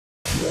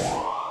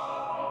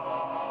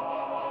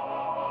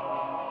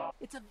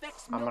It's a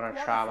Vex I'm gonna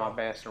try my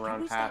best to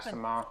run past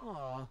them all.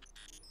 Aww.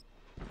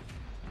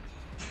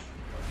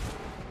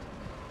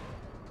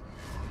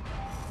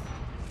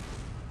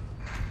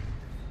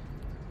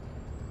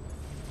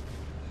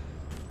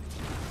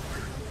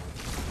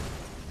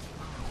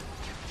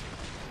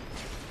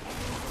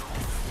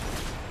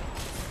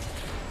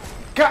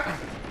 God.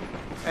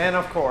 And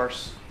of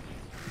course,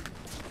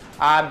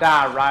 I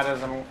die right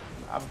as I'm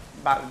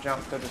about to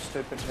jump through the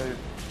stupid hoop.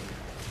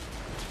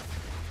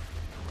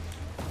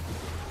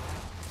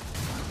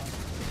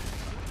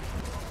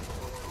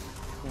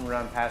 You can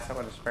run past it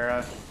with a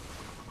sparrow.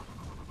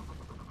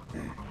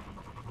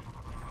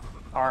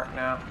 Arc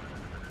now.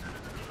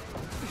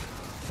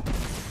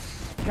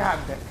 God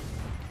damn.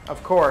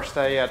 Of course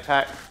they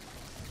attack.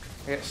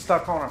 They get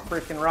stuck on a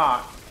freaking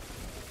rock.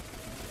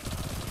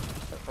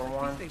 Except for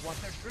one. They want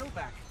their drill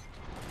back.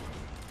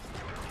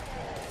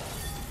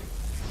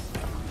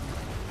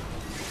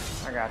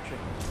 I got you.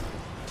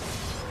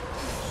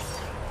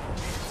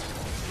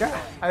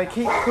 God, they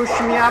keep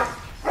pushing me out.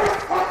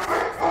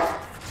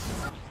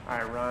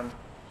 Alright, run.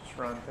 Just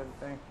run through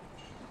the thing.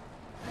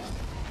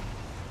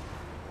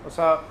 What's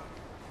up?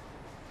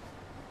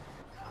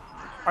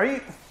 Are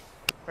you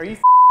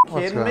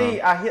kidding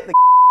me? I hit the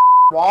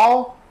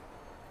wall?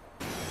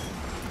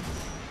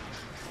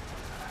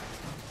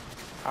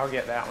 I'll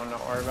get that one,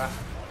 don't worry about it.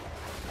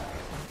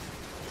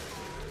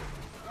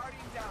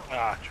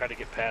 Ah, try to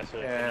get past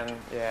it. And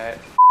yeah, it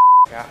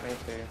got me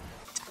too.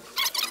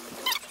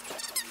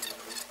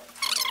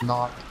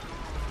 Not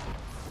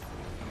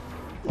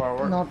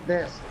Forward. not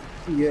this.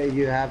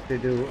 You have to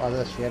do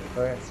other shit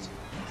first.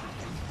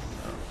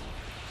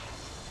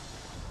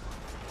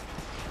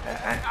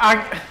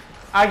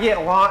 I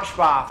get launched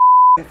by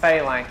a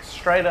phalanx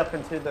straight up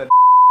into the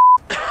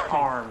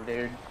arm,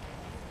 dude.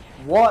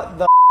 What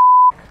the?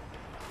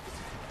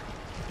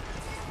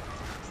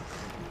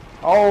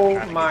 Oh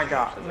my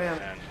god,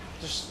 man!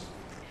 Just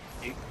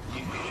you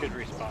should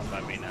respawn by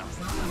me now.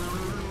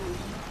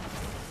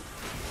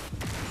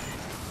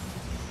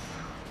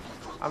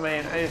 I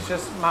mean, it's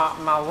just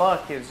my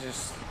luck has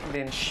just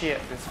been shit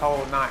this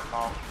whole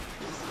Nightfall.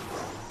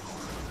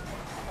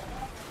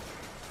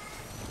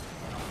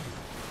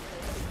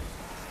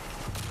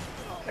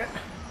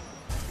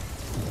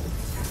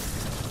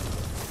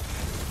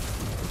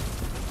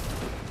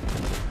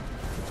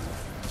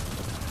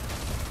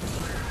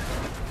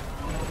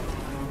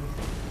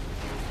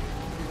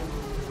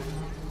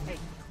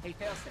 Hey,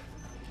 Failsafe.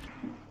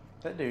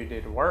 That dude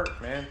did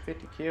work, man.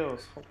 50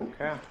 kills. Holy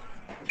cow.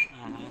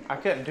 I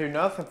couldn't do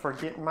nothing for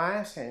getting my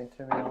ass handed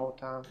to me the whole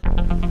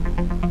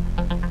time.